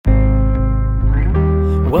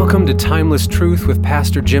Welcome to Timeless Truth with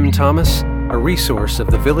Pastor Jim Thomas, a resource of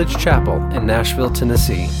the Village Chapel in Nashville,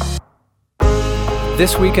 Tennessee.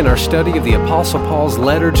 This week in our study of the Apostle Paul's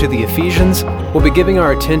letter to the Ephesians, we'll be giving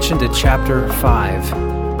our attention to chapter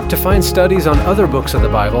 5. To find studies on other books of the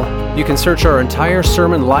Bible, you can search our entire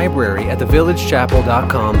sermon library at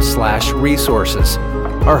thevillagechapel.com/resources.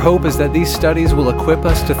 Our hope is that these studies will equip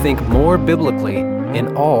us to think more biblically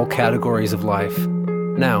in all categories of life.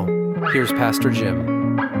 Now, here's Pastor Jim.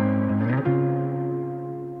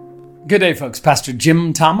 Good day, folks. Pastor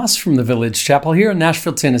Jim Thomas from the Village Chapel here in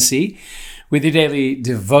Nashville, Tennessee, with your daily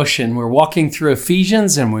devotion. We're walking through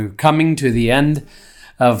Ephesians and we're coming to the end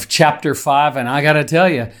of chapter 5. And I got to tell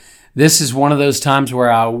you, this is one of those times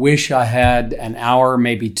where I wish I had an hour,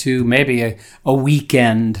 maybe two, maybe a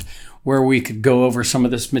weekend where we could go over some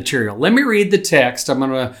of this material. Let me read the text. I'm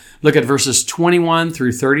going to look at verses 21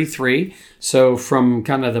 through 33. So from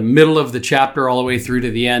kind of the middle of the chapter all the way through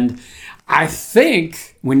to the end. I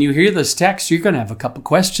think when you hear this text, you're going to have a couple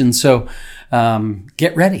questions. So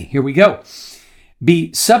get ready. Here we go.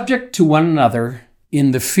 Be subject to one another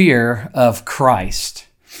in the fear of Christ.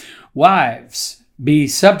 Wives, be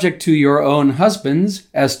subject to your own husbands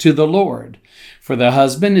as to the Lord. For the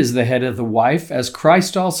husband is the head of the wife, as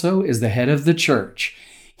Christ also is the head of the church,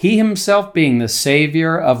 he himself being the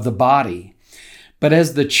Savior of the body. But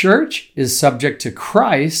as the church is subject to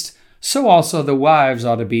Christ, so also the wives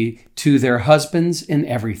ought to be to their husbands in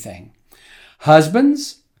everything.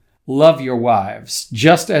 Husbands, love your wives,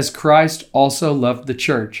 just as Christ also loved the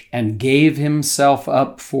church and gave himself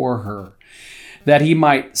up for her, that he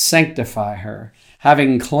might sanctify her,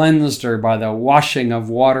 having cleansed her by the washing of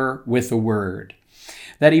water with the word,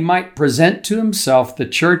 that he might present to himself the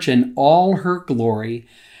church in all her glory,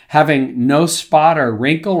 having no spot or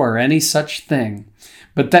wrinkle or any such thing,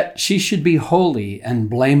 but that she should be holy and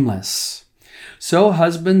blameless. So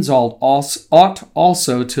husbands ought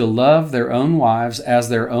also to love their own wives as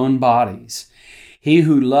their own bodies. He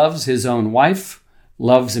who loves his own wife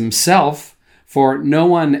loves himself, for no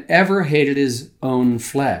one ever hated his own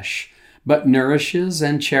flesh, but nourishes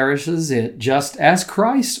and cherishes it, just as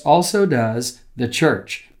Christ also does the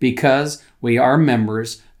church, because we are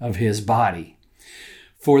members of his body.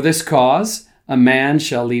 For this cause, a man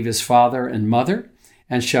shall leave his father and mother,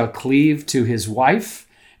 and shall cleave to his wife,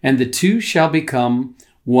 and the two shall become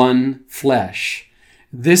one flesh.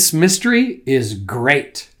 This mystery is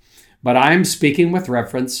great, but I am speaking with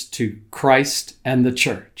reference to Christ and the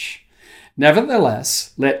church.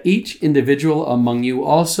 Nevertheless, let each individual among you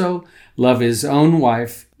also love his own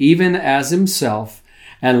wife, even as himself,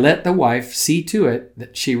 and let the wife see to it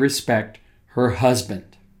that she respect her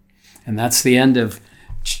husband. And that's the end of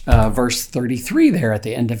verse 33 there at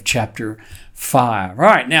the end of chapter 5. All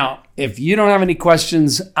right, now, if you don't have any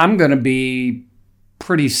questions, I'm going to be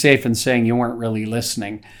pretty safe in saying you weren't really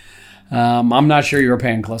listening. I'm not sure you were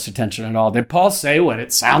paying close attention at all. Did Paul say what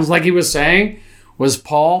it sounds like he was saying? Was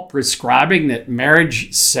Paul prescribing that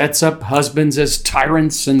marriage sets up husbands as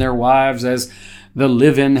tyrants and their wives as the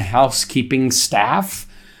live-in housekeeping staff?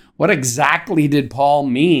 What exactly did Paul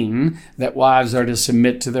mean that wives are to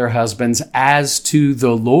submit to their husbands as to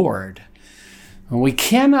the Lord? Well, we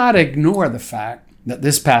cannot ignore the fact that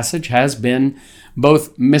this passage has been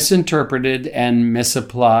both misinterpreted and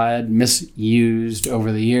misapplied, misused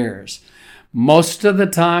over the years. Most of the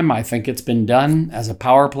time, I think it's been done as a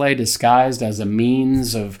power play disguised as a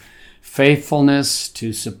means of faithfulness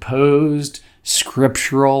to supposed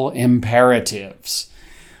scriptural imperatives.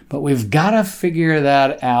 But we've got to figure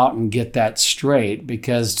that out and get that straight,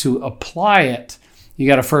 because to apply it, you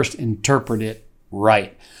got to first interpret it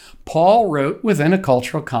right. Paul wrote within a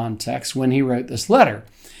cultural context when he wrote this letter,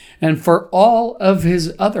 and for all of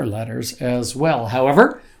his other letters as well.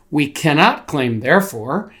 However, we cannot claim,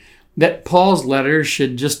 therefore, that Paul's letters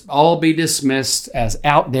should just all be dismissed as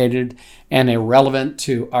outdated and irrelevant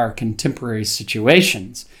to our contemporary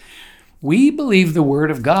situations. We believe the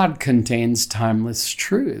Word of God contains timeless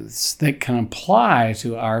truths that can apply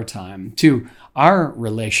to our time, to our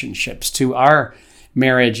relationships, to our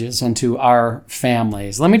marriages, and to our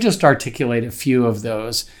families. Let me just articulate a few of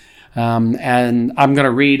those. And I'm going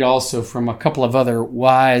to read also from a couple of other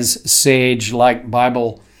wise, sage-like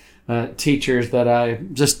Bible teachers that I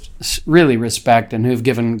just really respect and who've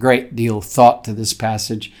given a great deal of thought to this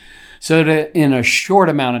passage. So that in a short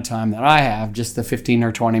amount of time that I have, just the 15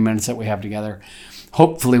 or 20 minutes that we have together,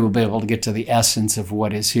 hopefully we'll be able to get to the essence of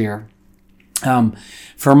what is here.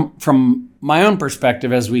 From my own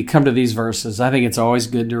perspective, as we come to these verses, I think it's always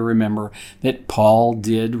good to remember that Paul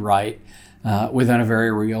did write within a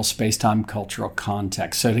very real space-time cultural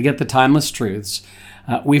context. So to get the timeless truths,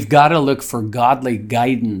 We've got to look for godly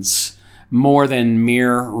guidance more than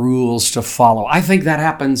mere rules to follow. I think that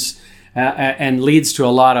happens and leads to a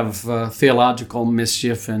lot of theological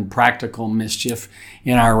mischief and practical mischief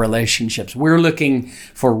in our relationships. We're looking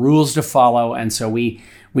for rules to follow, and so we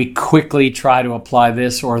quickly try to apply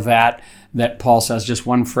this or that Paul says, just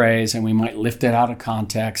one phrase, and we might lift it out of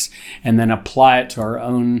context and then apply it to our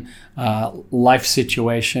own life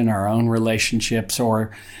situation, our own relationships,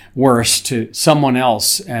 or worse, to someone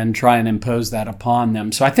else and try and impose that upon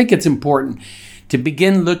them. So I think it's important to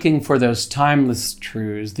begin looking for those timeless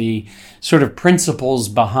truths, the sort of principles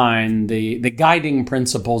behind the guiding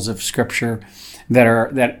principles of Scripture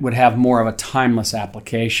that would have more of a timeless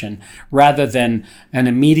application rather than an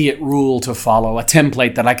immediate rule to follow, a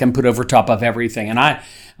template that I can put over top of everything. And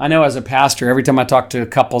I know as a pastor, every time I talk to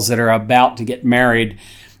couples that are about to get married,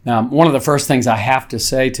 one of the first things I have to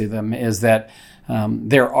say to them is that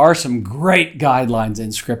there are some great guidelines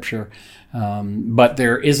in Scripture, but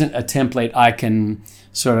there isn't a template I can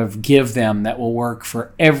sort of give them that will work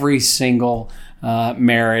for every single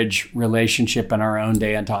marriage relationship in our own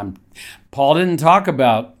day and time. Paul didn't talk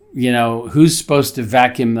about, who's supposed to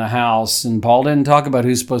vacuum the house, and Paul didn't talk about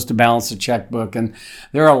who's supposed to balance the checkbook. And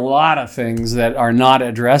there are a lot of things that are not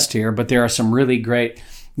addressed here, but there are some really great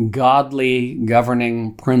godly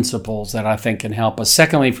governing principles that I think can help us.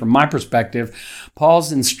 Secondly, from my perspective,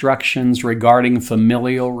 Paul's instructions regarding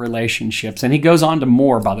familial relationships, and he goes on to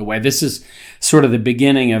more, by the way. This is sort of the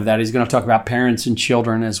beginning of that. He's going to talk about parents and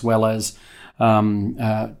children as well as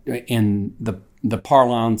in the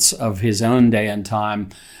parlance of his own day and time,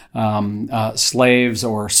 slaves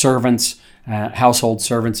or servants, household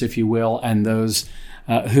servants, if you will, and those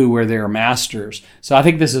who were their masters. So I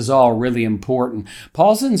think this is all really important.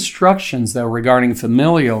 Paul's instructions, though, regarding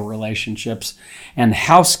familial relationships and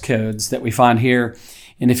house codes that we find here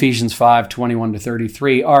in Ephesians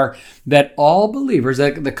 5:21-33 are that all believers,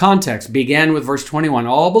 the context began with verse 21,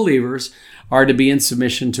 all believers are to be in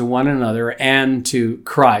submission to one another and to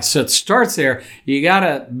Christ. So it starts there. You got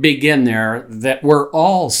to begin there that we're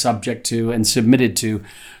all subject to and submitted to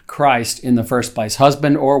Christ in the first place.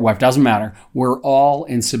 Husband or wife, doesn't matter. We're all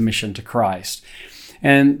in submission to Christ.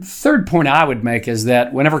 And third point I would make is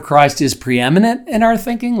that whenever Christ is preeminent in our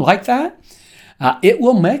thinking like that, it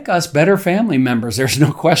will make us better family members. There's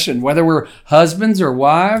no question, whether we're husbands or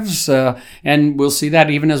wives, and we'll see that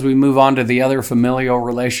even as we move on to the other familial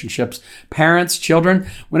relationships, parents, children.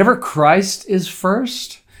 Whenever Christ is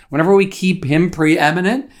first, whenever we keep him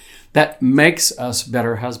preeminent, that makes us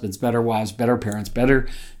better husbands, better wives, better parents, better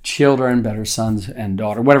children, better sons and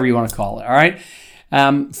daughters, whatever you want to call it, all right?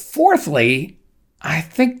 Fourthly, I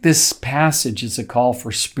think this passage is a call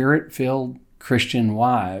for Spirit-filled Christian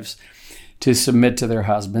wives to submit to their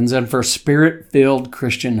husbands, and for Spirit-filled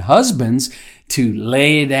Christian husbands to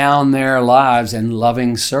lay down their lives in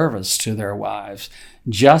loving service to their wives,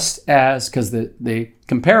 just as, because the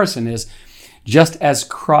comparison is, just as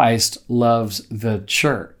Christ loves the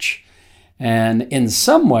church. And in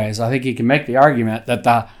some ways, I think you can make the argument that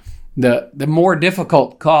the more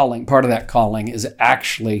difficult calling, part of that calling, is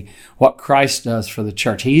actually what Christ does for the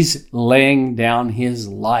church. He's laying down his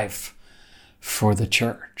life for the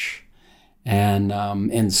church. And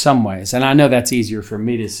in some ways, and I know that's easier for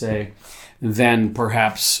me to say than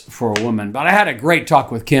perhaps for a woman, but I had a great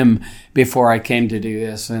talk with Kim before I came to do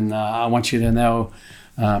this, and I want you to know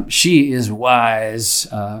she is wise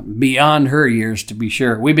beyond her years, to be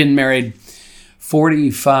sure. We've been married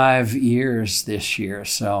 45 years this year,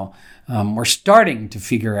 so we're starting to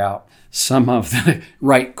figure out some of the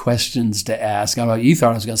right questions to ask. I know you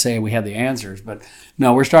thought I was going to say we had the answers, but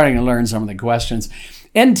no, we're starting to learn some of the questions.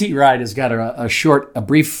 N.T. Wright has got a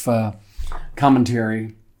brief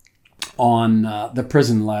commentary on the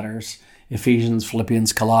prison letters, Ephesians,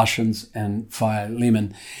 Philippians, Colossians, and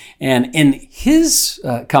Philemon. And in his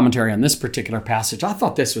commentary on this particular passage, I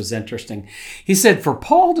thought this was interesting. He said, for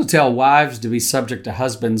Paul to tell wives to be subject to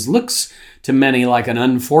husbands looks to many like an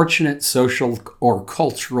unfortunate social or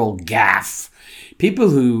cultural gaffe. People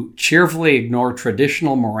who cheerfully ignore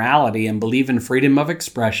traditional morality and believe in freedom of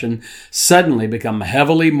expression suddenly become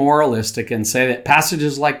heavily moralistic and say that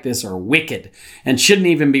passages like this are wicked and shouldn't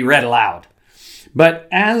even be read aloud. But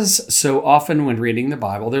as so often when reading the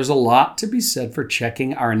Bible, there's a lot to be said for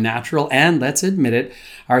checking our natural and, let's admit it,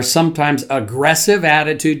 our sometimes aggressive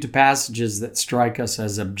attitude to passages that strike us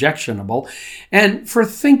as objectionable, and for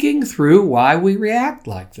thinking through why we react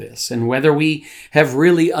like this and whether we have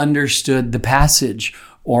really understood the passage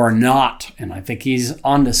or not. And I think he's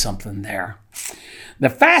onto something there. The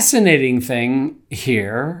fascinating thing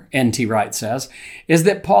here, N.T. Wright says, is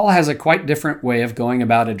that Paul has a quite different way of going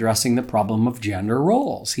about addressing the problem of gender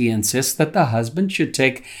roles. He insists that the husband should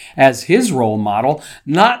take as his role model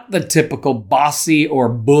not the typical bossy or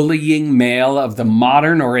bullying male of the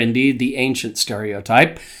modern or indeed the ancient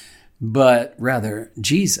stereotype, but rather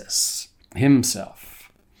Jesus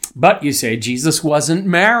himself. But you say Jesus wasn't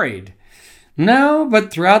married. No,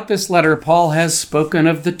 but throughout this letter, Paul has spoken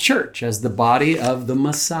of the church as the body of the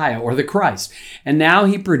Messiah or the Christ. And now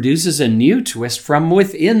he produces a new twist from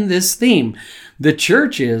within this theme. The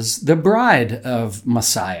church is the bride of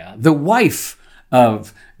Messiah, the wife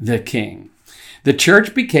of the King. The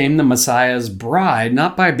church became the Messiah's bride,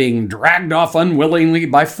 not by being dragged off unwillingly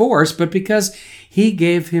by force, but because he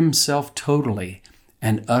gave himself totally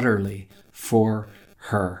and utterly for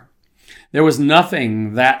her. There was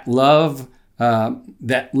nothing that love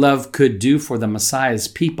could do for the Messiah's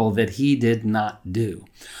people that he did not do.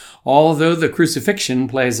 Although the crucifixion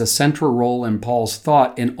plays a central role in Paul's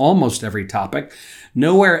thought in almost every topic,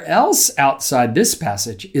 nowhere else outside this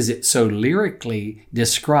passage is it so lyrically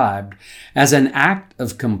described as an act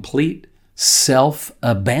of complete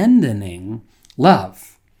self-abandoning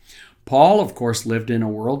love. Paul, of course, lived in a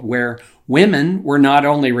world where women were not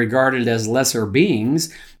only regarded as lesser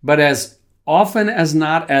beings, but as often as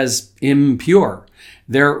not as impure.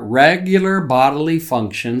 Their regular bodily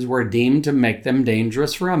functions were deemed to make them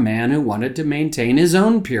dangerous for a man who wanted to maintain his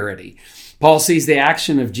own purity. Paul sees the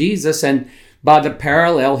action of Jesus, and by the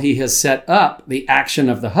parallel he has set up, the action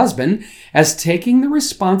of the husband, as taking the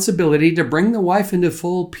responsibility to bring the wife into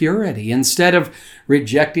full purity instead of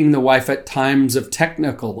rejecting the wife at times of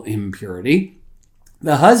technical impurity.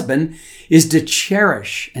 The husband is to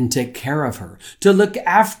cherish and take care of her, to look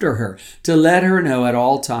after her, to let her know at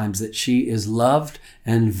all times that she is loved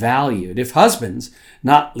and valued. If husbands,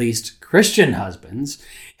 not least Christian husbands,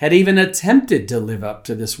 had even attempted to live up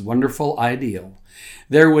to this wonderful ideal,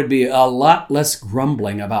 there would be a lot less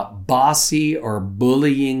grumbling about bossy or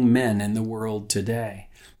bullying men in the world today.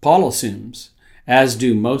 Paul assumes, as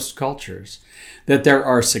do most cultures, that there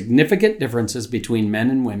are significant differences between men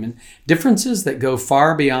and women, differences that go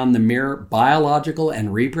far beyond the mere biological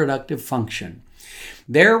and reproductive function.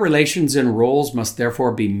 Their relations and roles must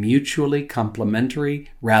therefore be mutually complementary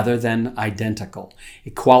rather than identical.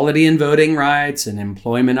 Equality in voting rights and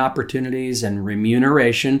employment opportunities and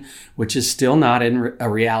remuneration, which is still not a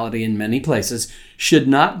reality in many places, should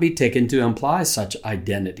not be taken to imply such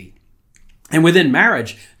identity. And within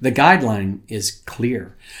marriage, the guideline is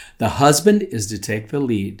clear. The husband is to take the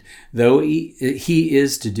lead, though he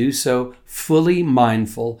is to do so fully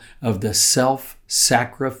mindful of the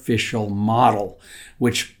self-sacrificial model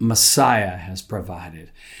which Messiah has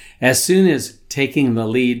provided. As soon as taking the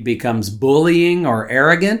lead becomes bullying or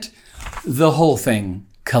arrogant, the whole thing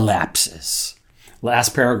collapses.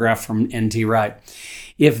 Last paragraph from N.T. Wright.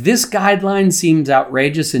 If this guideline seems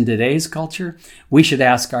outrageous in today's culture, we should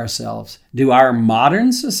ask ourselves, do our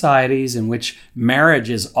modern societies in which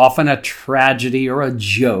marriage is often a tragedy or a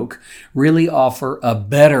joke really offer a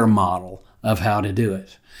better model of how to do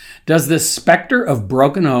it? Does the specter of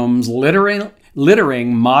broken homes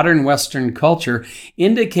littering modern Western culture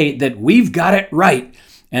indicate that we've got it right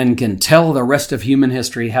and can tell the rest of human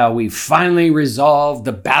history how we finally resolved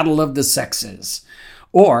the battle of the sexes?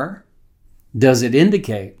 Or does it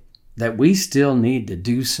indicate that we still need to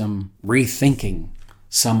do some rethinking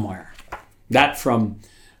somewhere? That from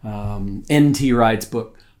N.T. Wright's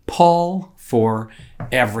book, Paul for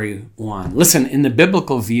Everyone. Listen, in the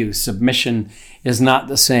biblical view, submission is not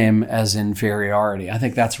the same as inferiority. I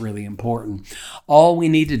think that's really important. All we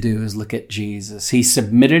need to do is look at Jesus. He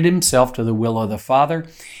submitted himself to the will of the Father.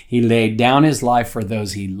 He laid down his life for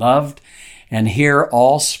those he loved. And here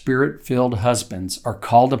all spirit-filled husbands are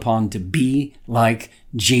called upon to be like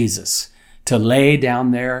Jesus, to lay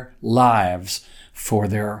down their lives for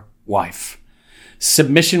their wife.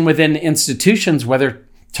 Submission within institutions, whether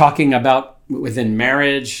talking about within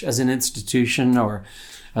marriage as an institution or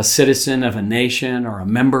a citizen of a nation or a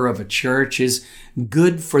member of a church, is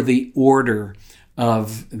good for the order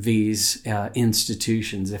of these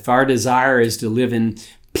institutions. If our desire is to live in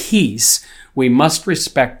peace, we must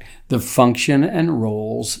respect the function and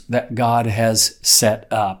roles that God has set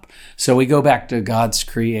up. So we go back to God's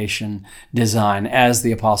creation design, as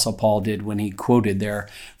the Apostle Paul did when he quoted there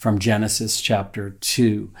from Genesis chapter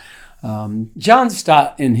 2. John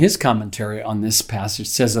Stott, in his commentary on this passage,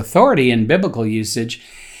 says authority in biblical usage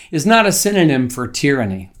is not a synonym for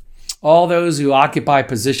tyranny. All those who occupy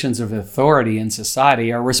positions of authority in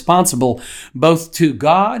society are responsible both to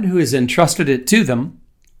God, who has entrusted it to them,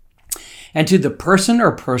 and to the person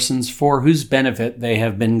or persons for whose benefit they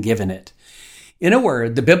have been given it. In a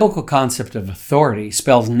word, the biblical concept of authority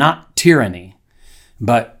spells not tyranny,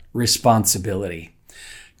 but responsibility.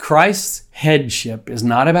 Christ's headship is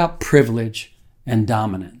not about privilege and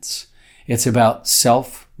dominance. It's about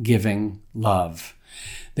self-giving love.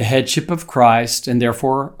 The headship of Christ, and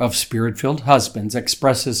therefore of Spirit-filled husbands,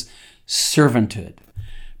 expresses servanthood,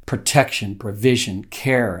 protection, provision,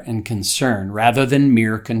 care, and concern, rather than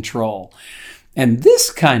mere control. And this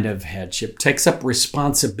kind of headship takes up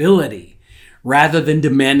responsibility, rather than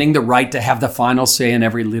demanding the right to have the final say in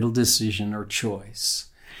every little decision or choice.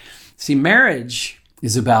 See, marriage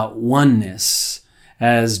is about oneness,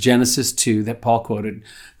 as Genesis 2, that Paul quoted,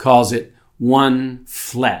 calls it one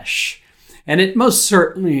flesh. And it most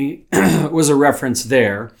certainly was a reference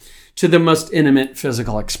there to the most intimate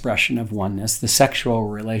physical expression of oneness, the sexual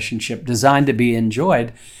relationship designed to be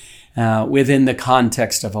enjoyed within the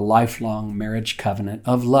context of a lifelong marriage covenant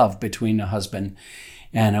of love between a husband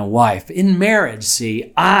and a wife. In marriage,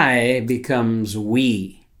 see, I becomes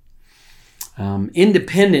we.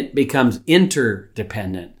 Independent becomes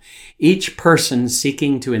interdependent. Each person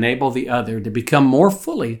seeking to enable the other to become more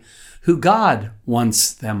fully who God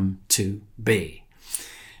wants them to be.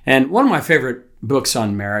 And one of my favorite books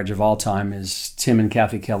on marriage of all time is Tim and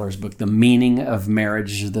Kathy Keller's book, The Meaning of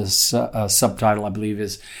Marriage. The subtitle, I believe,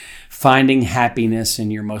 is Finding Happiness in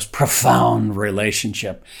Your Most Profound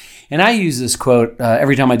Relationship. And I use this quote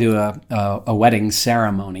every time I do a wedding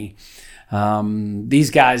ceremony. These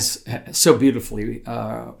guys so beautifully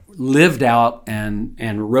lived out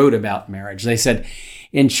and wrote about marriage. They said,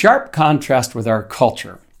 in sharp contrast with our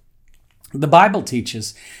culture, the Bible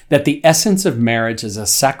teaches that the essence of marriage is a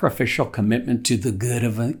sacrificial commitment to the good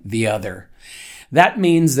of the other. That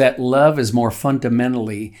means that love is more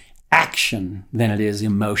fundamentally action than it is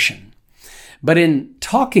emotion. But in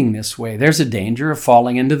talking this way, there's a danger of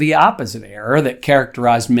falling into the opposite error that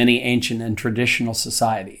characterized many ancient and traditional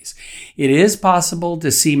societies. It is possible to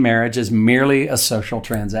see marriage as merely a social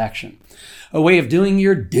transaction, a way of doing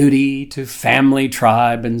your duty to family,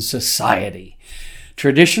 tribe, and society.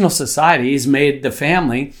 Traditional societies made the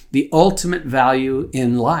family the ultimate value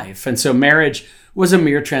in life, and so marriage was a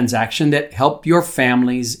mere transaction that helped your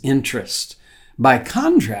family's interest. By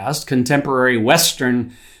contrast, contemporary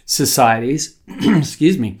Western societies,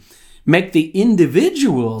 make the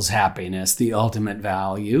individual's happiness the ultimate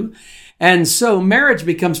value, and so marriage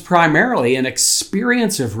becomes primarily an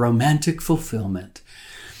experience of romantic fulfillment.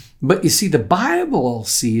 But you see, the Bible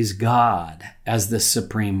sees God as the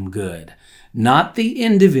supreme good, not the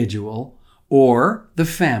individual or the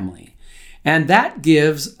family. And that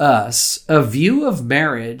gives us a view of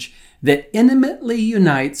marriage that intimately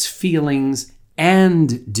unites feelings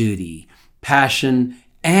and duty, passion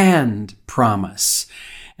and promise.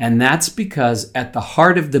 And that's because at the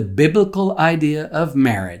heart of the biblical idea of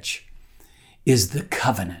marriage is the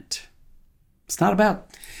covenant. It's not about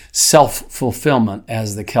self-fulfillment,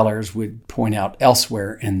 as the Kellers would point out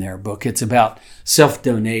elsewhere in their book. It's about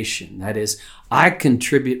self-donation. That is, I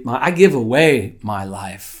give away my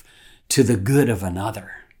life to the good of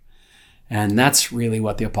another. And that's really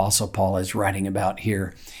what the Apostle Paul is writing about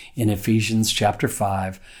here in Ephesians chapter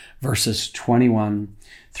 5, verses 21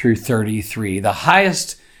 through 33. The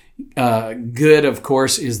highest good, of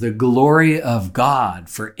course, is the glory of God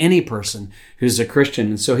for any person who's a Christian.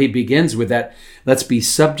 And so he begins with that. Let's be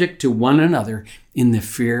subject to one another in the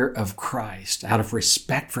fear of Christ, out of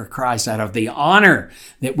respect for Christ, out of the honor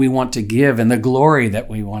that we want to give and the glory that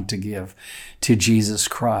we want to give to Jesus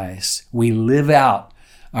Christ. We live out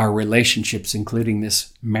our relationships, including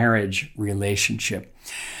this marriage relationship.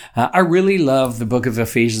 I really love the book of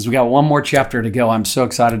Ephesians. We got one more chapter to go. I'm so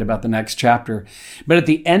excited about the next chapter. But at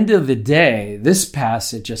the end of the day, this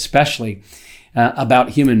passage, especially about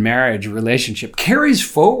human marriage relationship, carries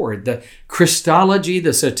forward the Christology, the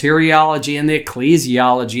soteriology, and the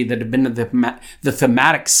ecclesiology that have been the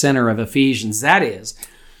thematic center of Ephesians. That is,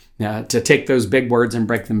 to take those big words and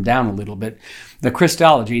break them down a little bit, the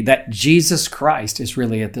Christology, that Jesus Christ is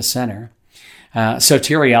really at the center.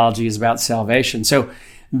 Soteriology is about salvation. So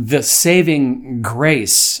the saving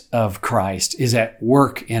grace of Christ is at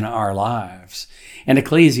work in our lives. And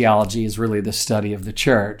ecclesiology is really the study of the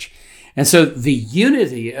church. And so the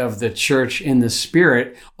unity of the church in the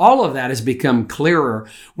Spirit, all of that has become clearer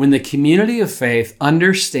when the community of faith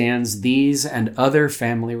understands these and other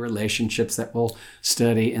family relationships that we'll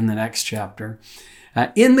study in the next chapter,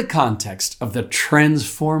 in the context of the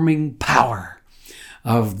transforming power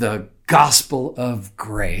of the gospel of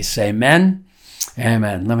grace. Amen.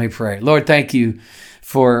 Amen. Let me pray. Lord, thank you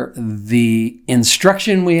for the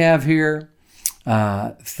instruction we have here,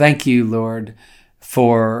 Thank you, Lord,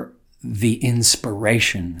 for the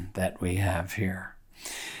inspiration that we have here.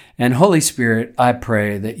 And Holy Spirit, I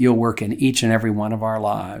pray that you'll work in each and every one of our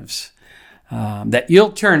lives, that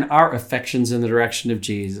you'll turn our affections in the direction of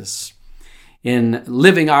Jesus in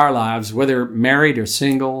living our lives, whether married or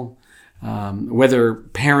single, whether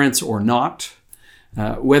parents or not,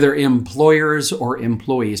 whether employers or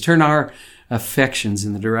employees. Turn our affections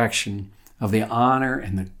in the direction of the honor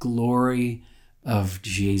and the glory of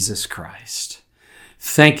Jesus Christ.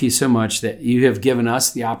 Thank you so much that you have given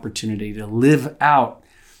us the opportunity to live out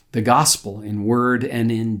the gospel in word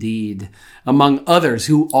and in deed among others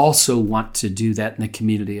who also want to do that in the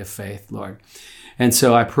community of faith, Lord. And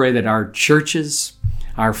so I pray that our churches,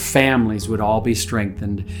 our families would all be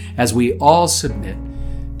strengthened as we all submit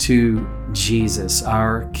to Jesus,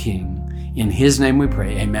 our King. In his name we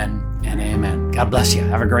pray, amen and amen. God bless you.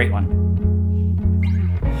 Have a great one.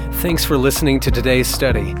 Thanks for listening to today's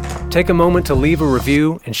study. Take a moment to leave a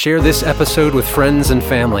review and share this episode with friends and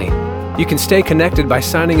family. You can stay connected by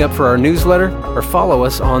signing up for our newsletter or follow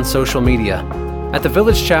us on social media. At the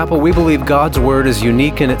Village Chapel, we believe God's Word is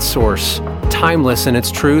unique in its source, timeless in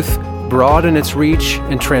its truth, broad in its reach,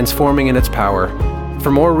 and transforming in its power.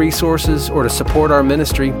 For more resources or to support our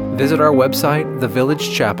ministry, visit our website,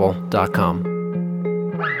 thevillagechapel.com.